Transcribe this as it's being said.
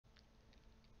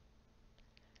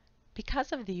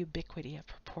Because of the ubiquity of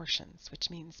proportions, which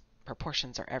means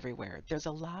proportions are everywhere, there's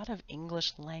a lot of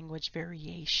English language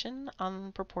variation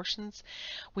on proportions,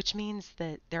 which means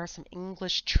that there are some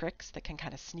English tricks that can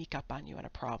kind of sneak up on you in a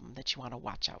problem that you want to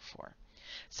watch out for.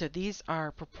 So these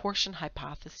are proportion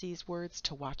hypotheses words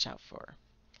to watch out for.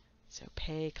 So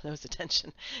pay close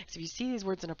attention. So if you see these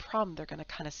words in a problem, they're going to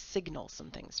kind of signal some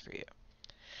things for you.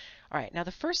 All right, now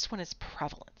the first one is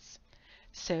prevalence.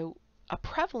 So a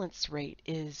prevalence rate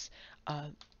is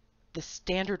the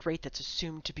standard rate that's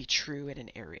assumed to be true in an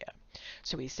area.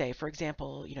 So we say, for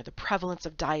example, the prevalence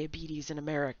of diabetes in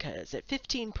America is at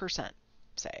 15%,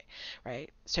 say, right?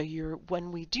 So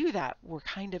when we do that, we're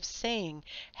kind of saying,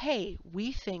 hey,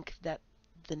 we think that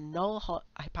the null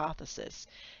hypothesis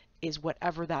is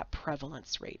whatever that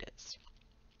prevalence rate is.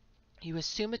 You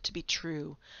assume it to be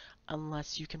true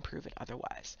unless you can prove it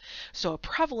otherwise. So a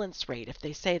prevalence rate, if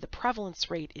they say the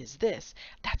prevalence rate is this,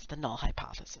 that's the null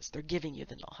hypothesis. They're giving you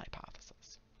the null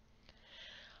hypothesis.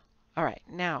 All right,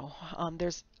 now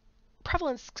there's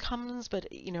prevalence comes, but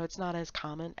it's not as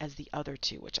common as the other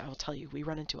two, which I will tell you we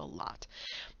run into a lot.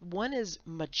 One is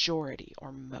majority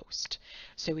or most.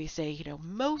 So we say,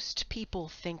 most people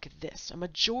think this. A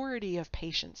majority of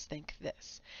patients think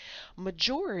this.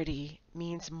 Majority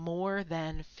means more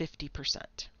than 50%.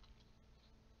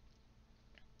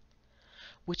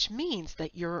 Which means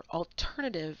that your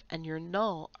alternative and your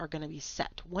null are going to be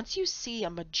set. Once you see a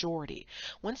majority,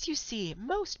 once you see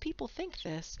most people think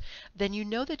this, then you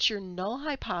know that your null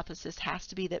hypothesis has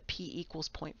to be that p equals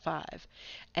 0.5,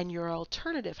 and your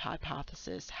alternative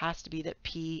hypothesis has to be that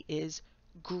p is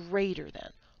greater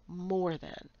than, more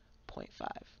than 0.5,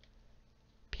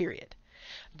 period.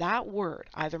 That word,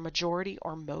 either majority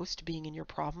or most being in your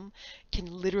problem, can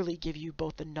literally give you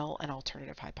both the null and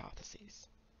alternative hypotheses.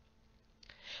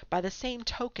 By the same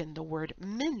token, the word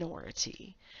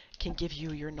minority can give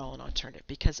you your null and alternative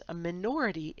because a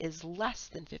minority is less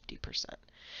than 50%.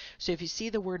 So if you see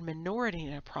the word minority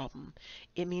in a problem,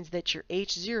 it means that your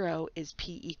H0 is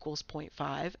p equals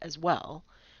 0.5 as well,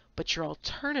 but your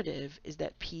alternative is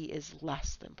that p is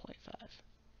less than 0.5.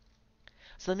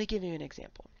 So let me give you an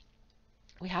example.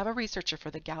 We have a researcher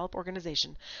for the Gallup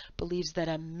organization believes that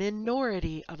a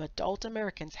minority of adult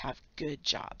Americans have good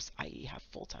jobs, i.e. have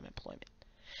full-time employment.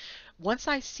 Once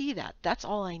I see that, that's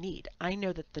all I need. I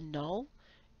know that the null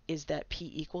is that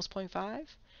p equals 0.5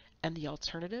 and the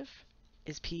alternative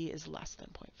is p is less than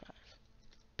 0.5,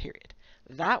 period.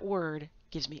 That word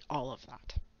gives me all of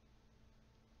that.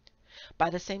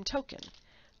 By the same token,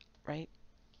 right,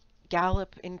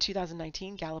 Gallup in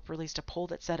 2019, Gallup released a poll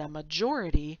that said a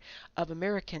majority of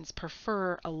Americans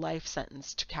prefer a life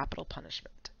sentence to capital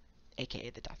punishment, aka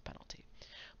the death penalty.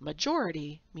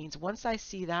 Majority means once I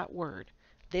see that word,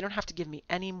 they don't have to give me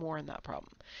any more in that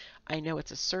problem. I know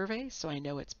it's a survey, so I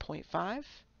know it's 0.5,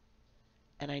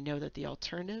 and I know that the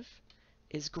alternative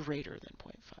is greater than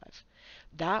 0.5.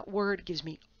 That word gives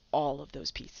me all of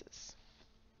those pieces.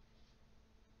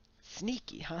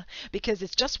 Sneaky, huh? Because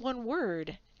it's just one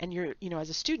word, and you're, as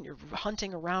a student, you're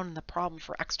hunting around in the problem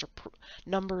for extra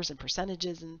numbers and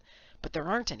percentages, but there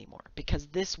aren't anymore because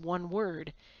this one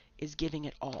word is giving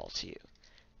it all to you.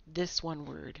 This one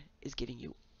word is giving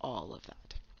you all of that.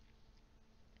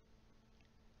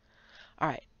 All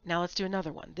right, now let's do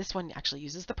another one. This one actually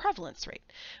uses the prevalence rate.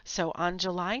 So on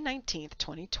July 19th,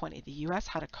 2020, the U.S.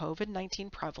 had a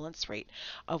COVID-19 prevalence rate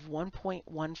of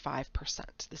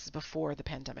 1.15%. This is before the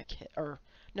pandemic hit, or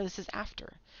no, this is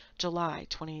after. July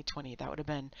 2020, that would have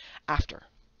been after.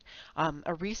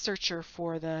 A researcher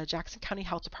for the Jackson County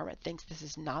Health Department thinks this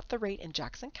is not the rate in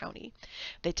Jackson County.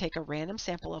 They take a random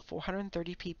sample of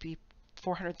 430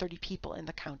 people in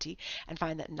the county and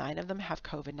find that 9 of them have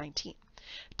COVID-19.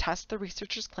 Test the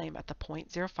researcher's claim at the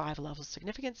 0.05 level of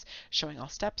significance, showing all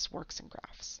steps, works, and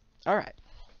graphs. All right.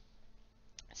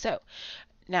 So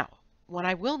now, what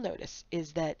I will notice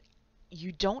is that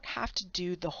you don't have to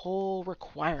do the whole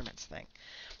requirements thing.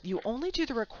 You only do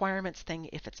the requirements thing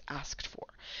if it's asked for.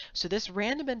 So this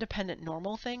random independent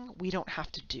normal thing, we don't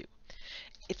have to do.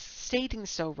 It's stating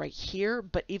so right here,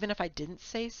 but even if I didn't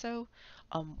say so,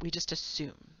 we just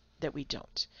assume that we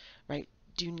don't, right?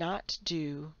 Do not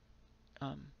do,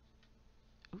 I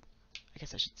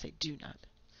guess I should say do not.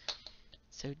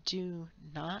 So do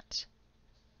not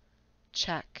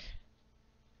check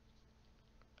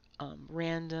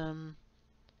random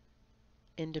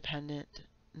independent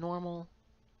normal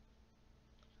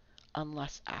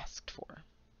unless asked for.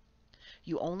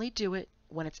 You only do it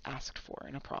when it's asked for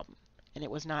in a problem, and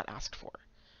it was not asked for.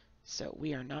 So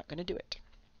we are not going to do it.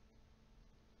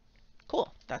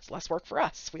 Cool, that's less work for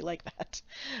us. We like that.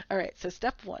 All right, so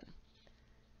step 1.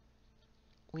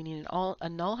 We need a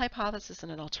null hypothesis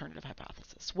and an alternative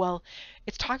hypothesis. Well,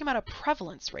 it's talking about a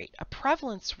prevalence rate. A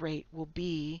prevalence rate will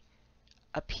be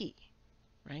a p,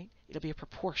 right? It'll be a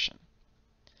proportion.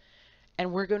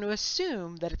 And we're going to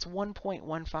assume that it's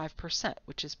 1.15%,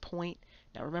 which is point.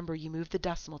 Now remember, you move the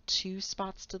decimal 2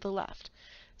 spots to the left.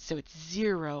 So it's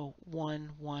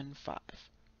 0.115.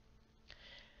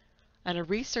 And a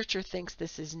researcher thinks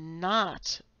this is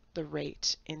not the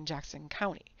rate in Jackson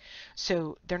County.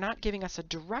 So they're not giving us a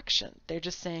direction. They're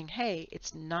just saying, hey,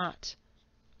 it's not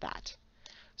that.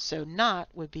 So not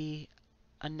would be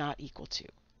a not equal to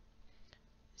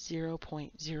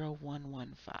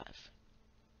 0.0115.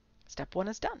 Step 1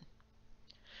 is done.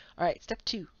 All right, step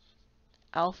 2.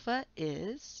 Alpha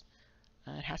is,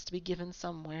 it has to be given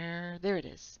somewhere. There it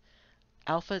is.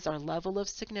 Alpha is our level of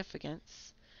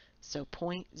significance, so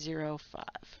 0.05.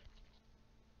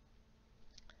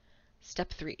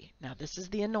 Step 3. Now this is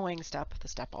the annoying step, the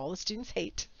step all the students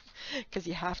hate, because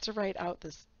you have to write out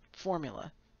this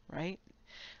formula, right?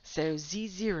 So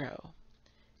Z0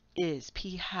 is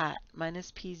P hat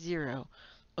minus P0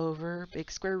 over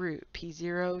big square root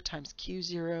P0 times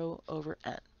Q0 over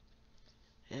N.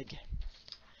 Again.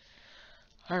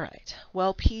 All right,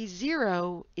 well,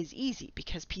 P0 is easy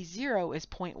because P0 is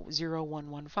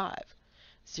 0.0115.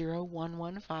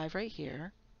 0.115 right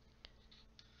here.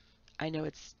 I know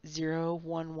it's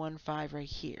 0.115 right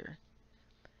here.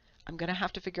 I'm going to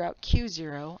have to figure out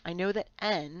Q0. I know that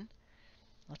N,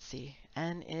 let's see,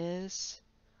 N is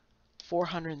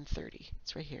 430.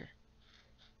 It's right here.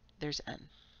 There's N.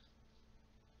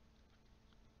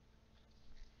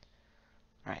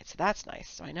 All right, so that's nice.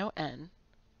 So I know N.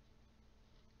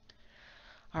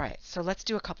 All right, so let's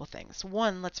do a couple things.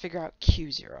 One, let's figure out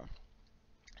Q0.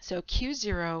 So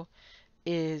Q0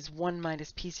 is 1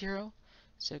 minus P0.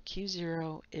 So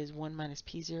Q0 is 1 minus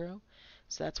P0.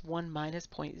 So that's 1 minus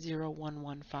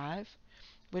 0.0115,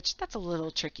 which that's a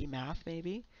little tricky math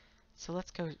maybe. So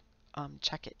let's go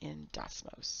check it in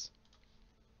Desmos.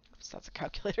 Oops, that's a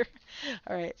calculator.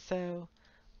 All right, so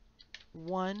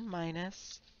 1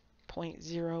 minus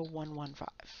 0.0115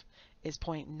 is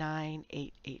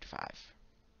 0.9885.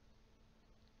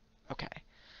 Okay,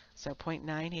 so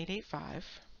 0.9885.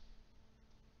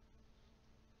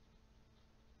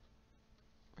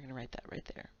 We're going to write that right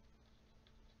there.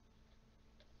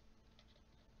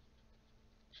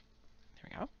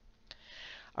 There we go.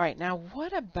 All right, now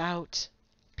what about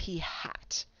P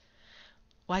hat?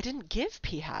 Well, I didn't give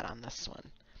P hat on this one.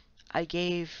 I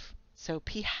gave, so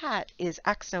P hat is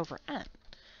X over N.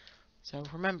 So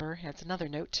remember, that's another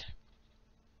note.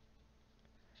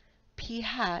 P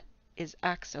hat is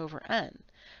X over N,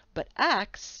 but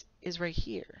X is right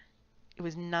here. It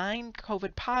was 9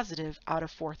 COVID positive out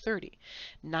of 430.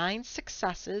 9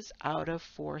 successes out of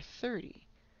 430.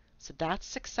 So that's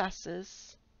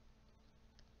successes.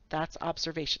 That's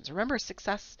observations. Remember,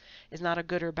 success is not a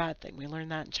good or bad thing. We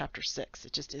learned that in chapter 6.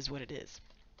 It just is what it is.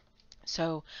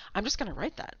 So I'm just going to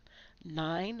write that.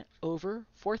 9 over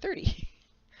 430.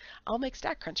 I'll make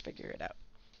StatCrunch figure it out.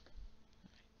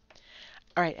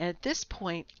 All right, and at this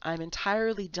point, I'm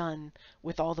entirely done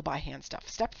with all the by hand stuff.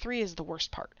 Step 3 is the worst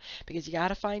part because you got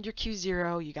to find your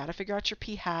Q0, you got to figure out your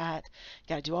P hat, you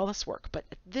got to do all this work. But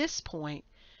at this point,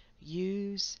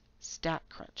 use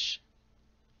StatCrunch.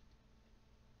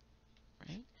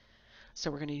 Right? So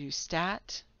we're going to use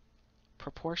stat,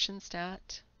 proportion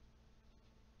stat,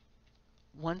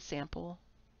 one sample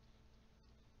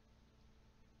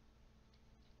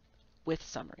with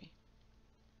summary.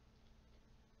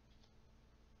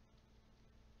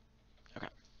 Okay.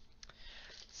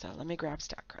 So let me grab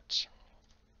StatCrunch.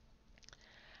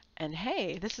 And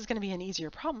hey, this is going to be an easier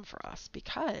problem for us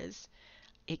because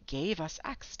it gave us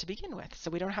X to begin with, so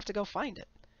we don't have to go find it.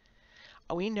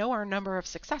 We know our number of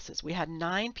successes. We had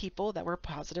 9 people that were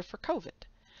positive for COVID.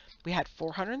 We had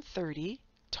 430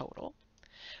 total.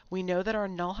 We know that our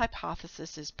null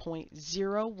hypothesis is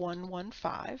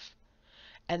 0.0115,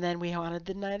 and then we wanted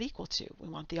the not equal to. We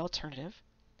want the alternative.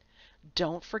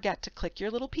 Don't forget to click your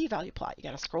little p-value plot. You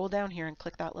got to scroll down here and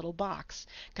click that little box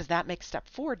because that makes step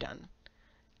 4 done.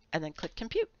 And then click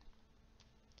compute.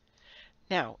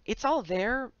 Now, it's all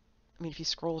there. I mean, if you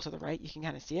scroll to the right, you can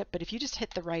kind of see it. But if you just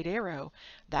hit the right arrow,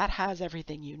 that has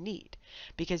everything you need.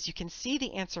 Because you can see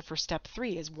the answer for step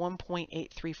 3 is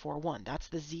 1.8341. That's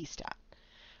the ZStat.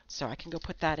 So I can go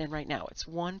put that in right now. It's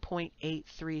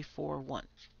 1.8341.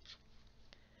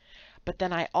 But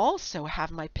then I also have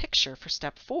my picture for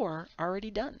step 4 already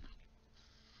done.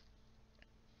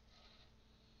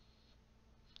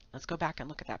 Let's go back and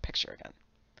look at that picture again.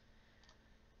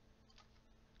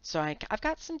 So I've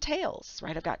got some tails,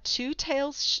 right? I've got 2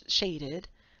 tails shaded.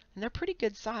 and they're pretty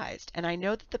good sized. And I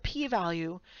know that the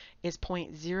p-value is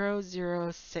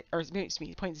 0.006, or excuse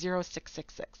me,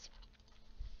 0.0666.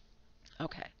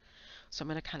 Okay, so I'm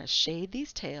going to kind of shade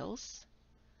these tails.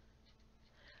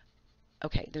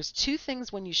 Okay, there's two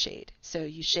things when you shade. So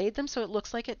you shade them so it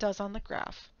looks like it does on the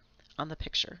graph, on the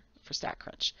picture for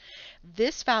StatCrunch.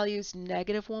 This value is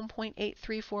negative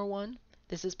 1.8341.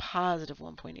 This is positive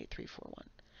 1.8341.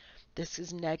 This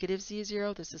is negative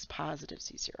Z0. This is positive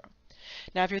Z0.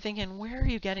 Now, if you're thinking, where are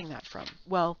you getting that from?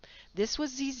 Well, this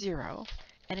was Z0,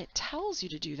 and it tells you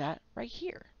to do that right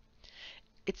here.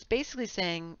 It's basically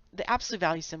saying the absolute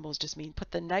value symbols just mean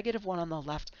put the negative one on the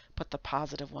left, put the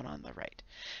positive one on the right.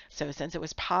 So since it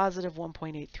was positive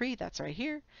 1.83, that's right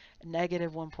here.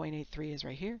 Negative 1.83 is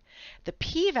right here. The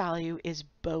p-value is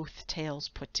both tails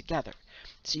put together.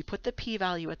 So you put the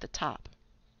p-value at the top,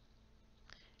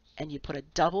 and you put a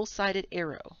double-sided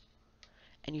arrow,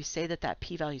 and you say that that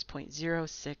p-value is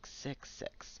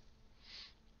 0.0666.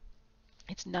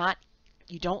 It's not,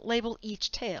 you don't label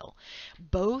each tail.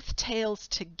 Both tails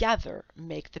together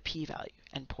make the p-value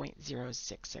and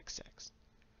 0.0666.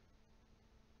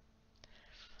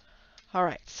 All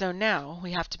right, so now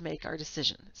we have to make our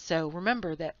decision. So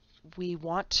remember that we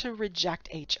want to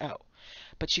reject HO,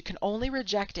 but you can only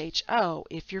reject HO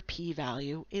if your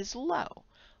p-value is low,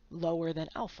 lower than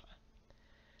alpha.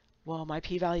 Well, my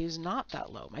p-value is not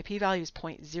that low. My p-value is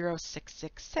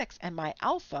 0.0666, and my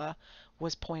alpha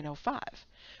was 0.05.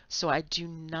 So I do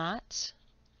not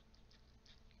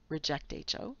reject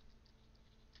HO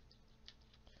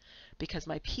because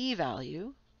my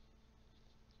p-value,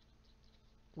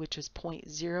 which is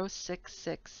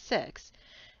 0.0666,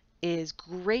 is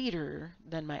greater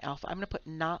than my alpha. I'm going to put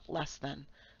not less than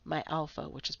my alpha,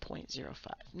 which is 0.05.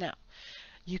 Now,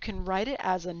 you can write it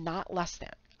as a not less than.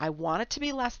 I want it to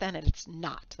be less than, and it's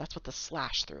not. That's what the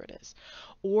slash through it is.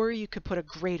 Or you could put a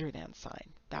greater than sign.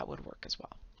 That would work as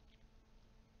well.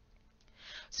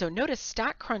 So notice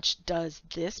StatCrunch does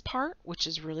this part, which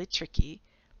is really tricky.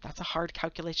 That's a hard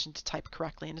calculation to type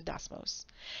correctly into Desmos.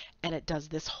 And it does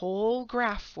this whole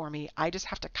graph for me. I just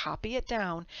have to copy it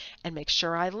down and make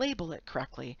sure I label it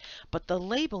correctly. But the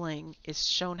labeling is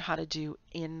shown how to do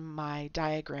in my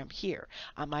diagram here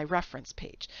on my reference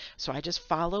page. So I just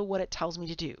follow what it tells me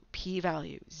to do.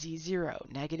 P-value,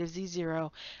 Z0, negative Z0,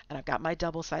 and I've got my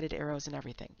double-sided arrows and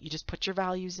everything. You just put your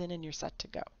values in and you're set to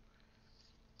go.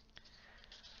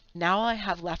 Now all I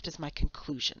have left is my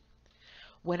conclusion.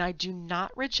 When I do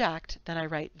not reject, then I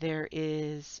write there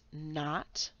is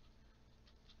not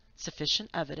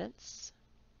sufficient evidence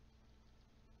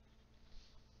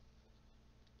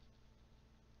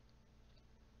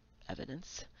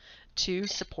to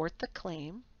support the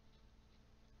claim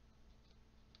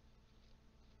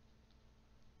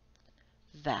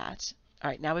that, all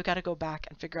right, now we've got to go back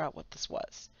and figure out what this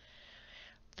was.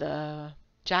 The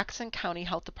Jackson County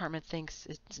Health Department thinks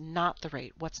it's not the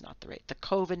rate. What's not the rate? The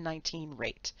COVID-19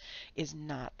 rate is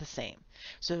not the same.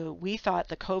 So we thought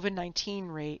the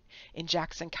COVID-19 rate in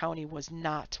Jackson County was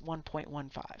not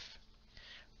 1.15.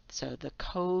 So the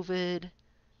COVID,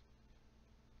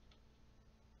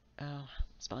 oh, I'm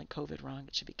spelling COVID wrong.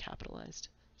 It should be capitalized.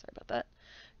 Sorry about that.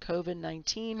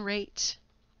 COVID-19 rate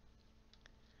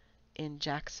in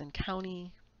Jackson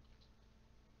County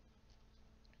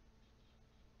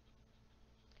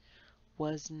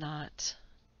was not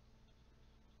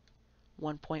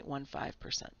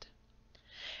 1.15%.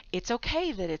 It's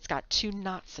okay that it's got two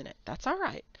knots in it. That's all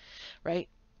right, right?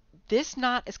 This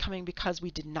knot is coming because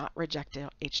we did not reject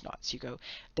H knots. You go,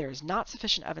 there is not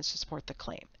sufficient evidence to support the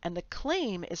claim. And the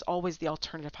claim is always the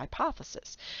alternative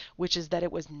hypothesis, which is that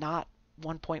it was not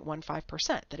 1.15%,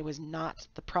 that it was not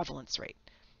the prevalence rate.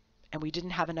 And we didn't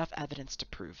have enough evidence to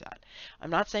prove that. I'm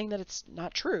not saying that it's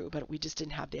not true, but we just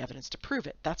didn't have the evidence to prove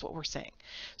it. That's what we're saying.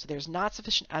 So there's not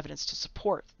sufficient evidence to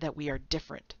support that we are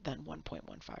different than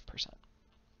 1.15%.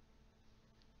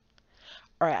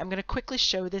 All right, I'm going to quickly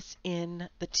show this in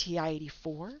the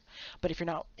TI-84, but if you're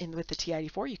not in with the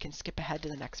TI-84, you can skip ahead to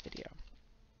the next video.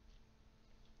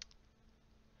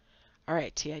 All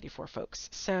right, TI-84 folks.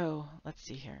 So let's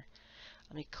see here.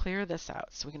 Let me clear this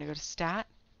out. So we're going to go to Stat.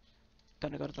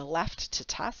 Going to go to the left to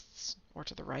tests, or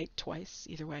to the right twice,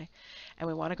 either way. And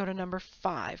we want to go to number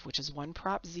 5, which is one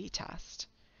prop Z test.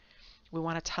 We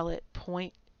want to tell it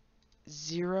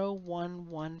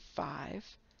 0.0115.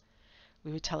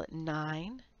 We would tell it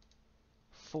 9,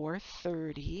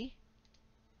 430,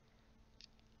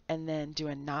 and then do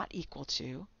a not equal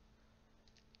to,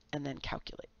 and then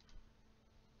calculate.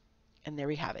 And there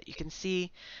we have it. You can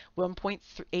see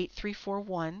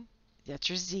 1.8341. That's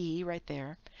your Z right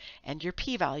there. And your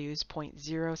p-value is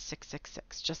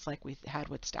 0.0666, just like we had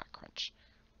with StatCrunch.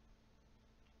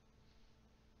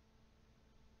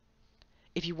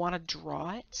 If you want to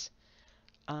draw it,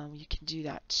 you can do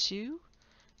that too.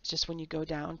 It's just when you go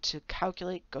down to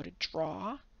calculate, go to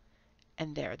draw,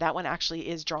 and there. That one actually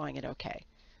is drawing it okay.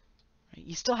 Right?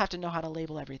 You still have to know how to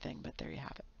label everything, but there you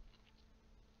have it.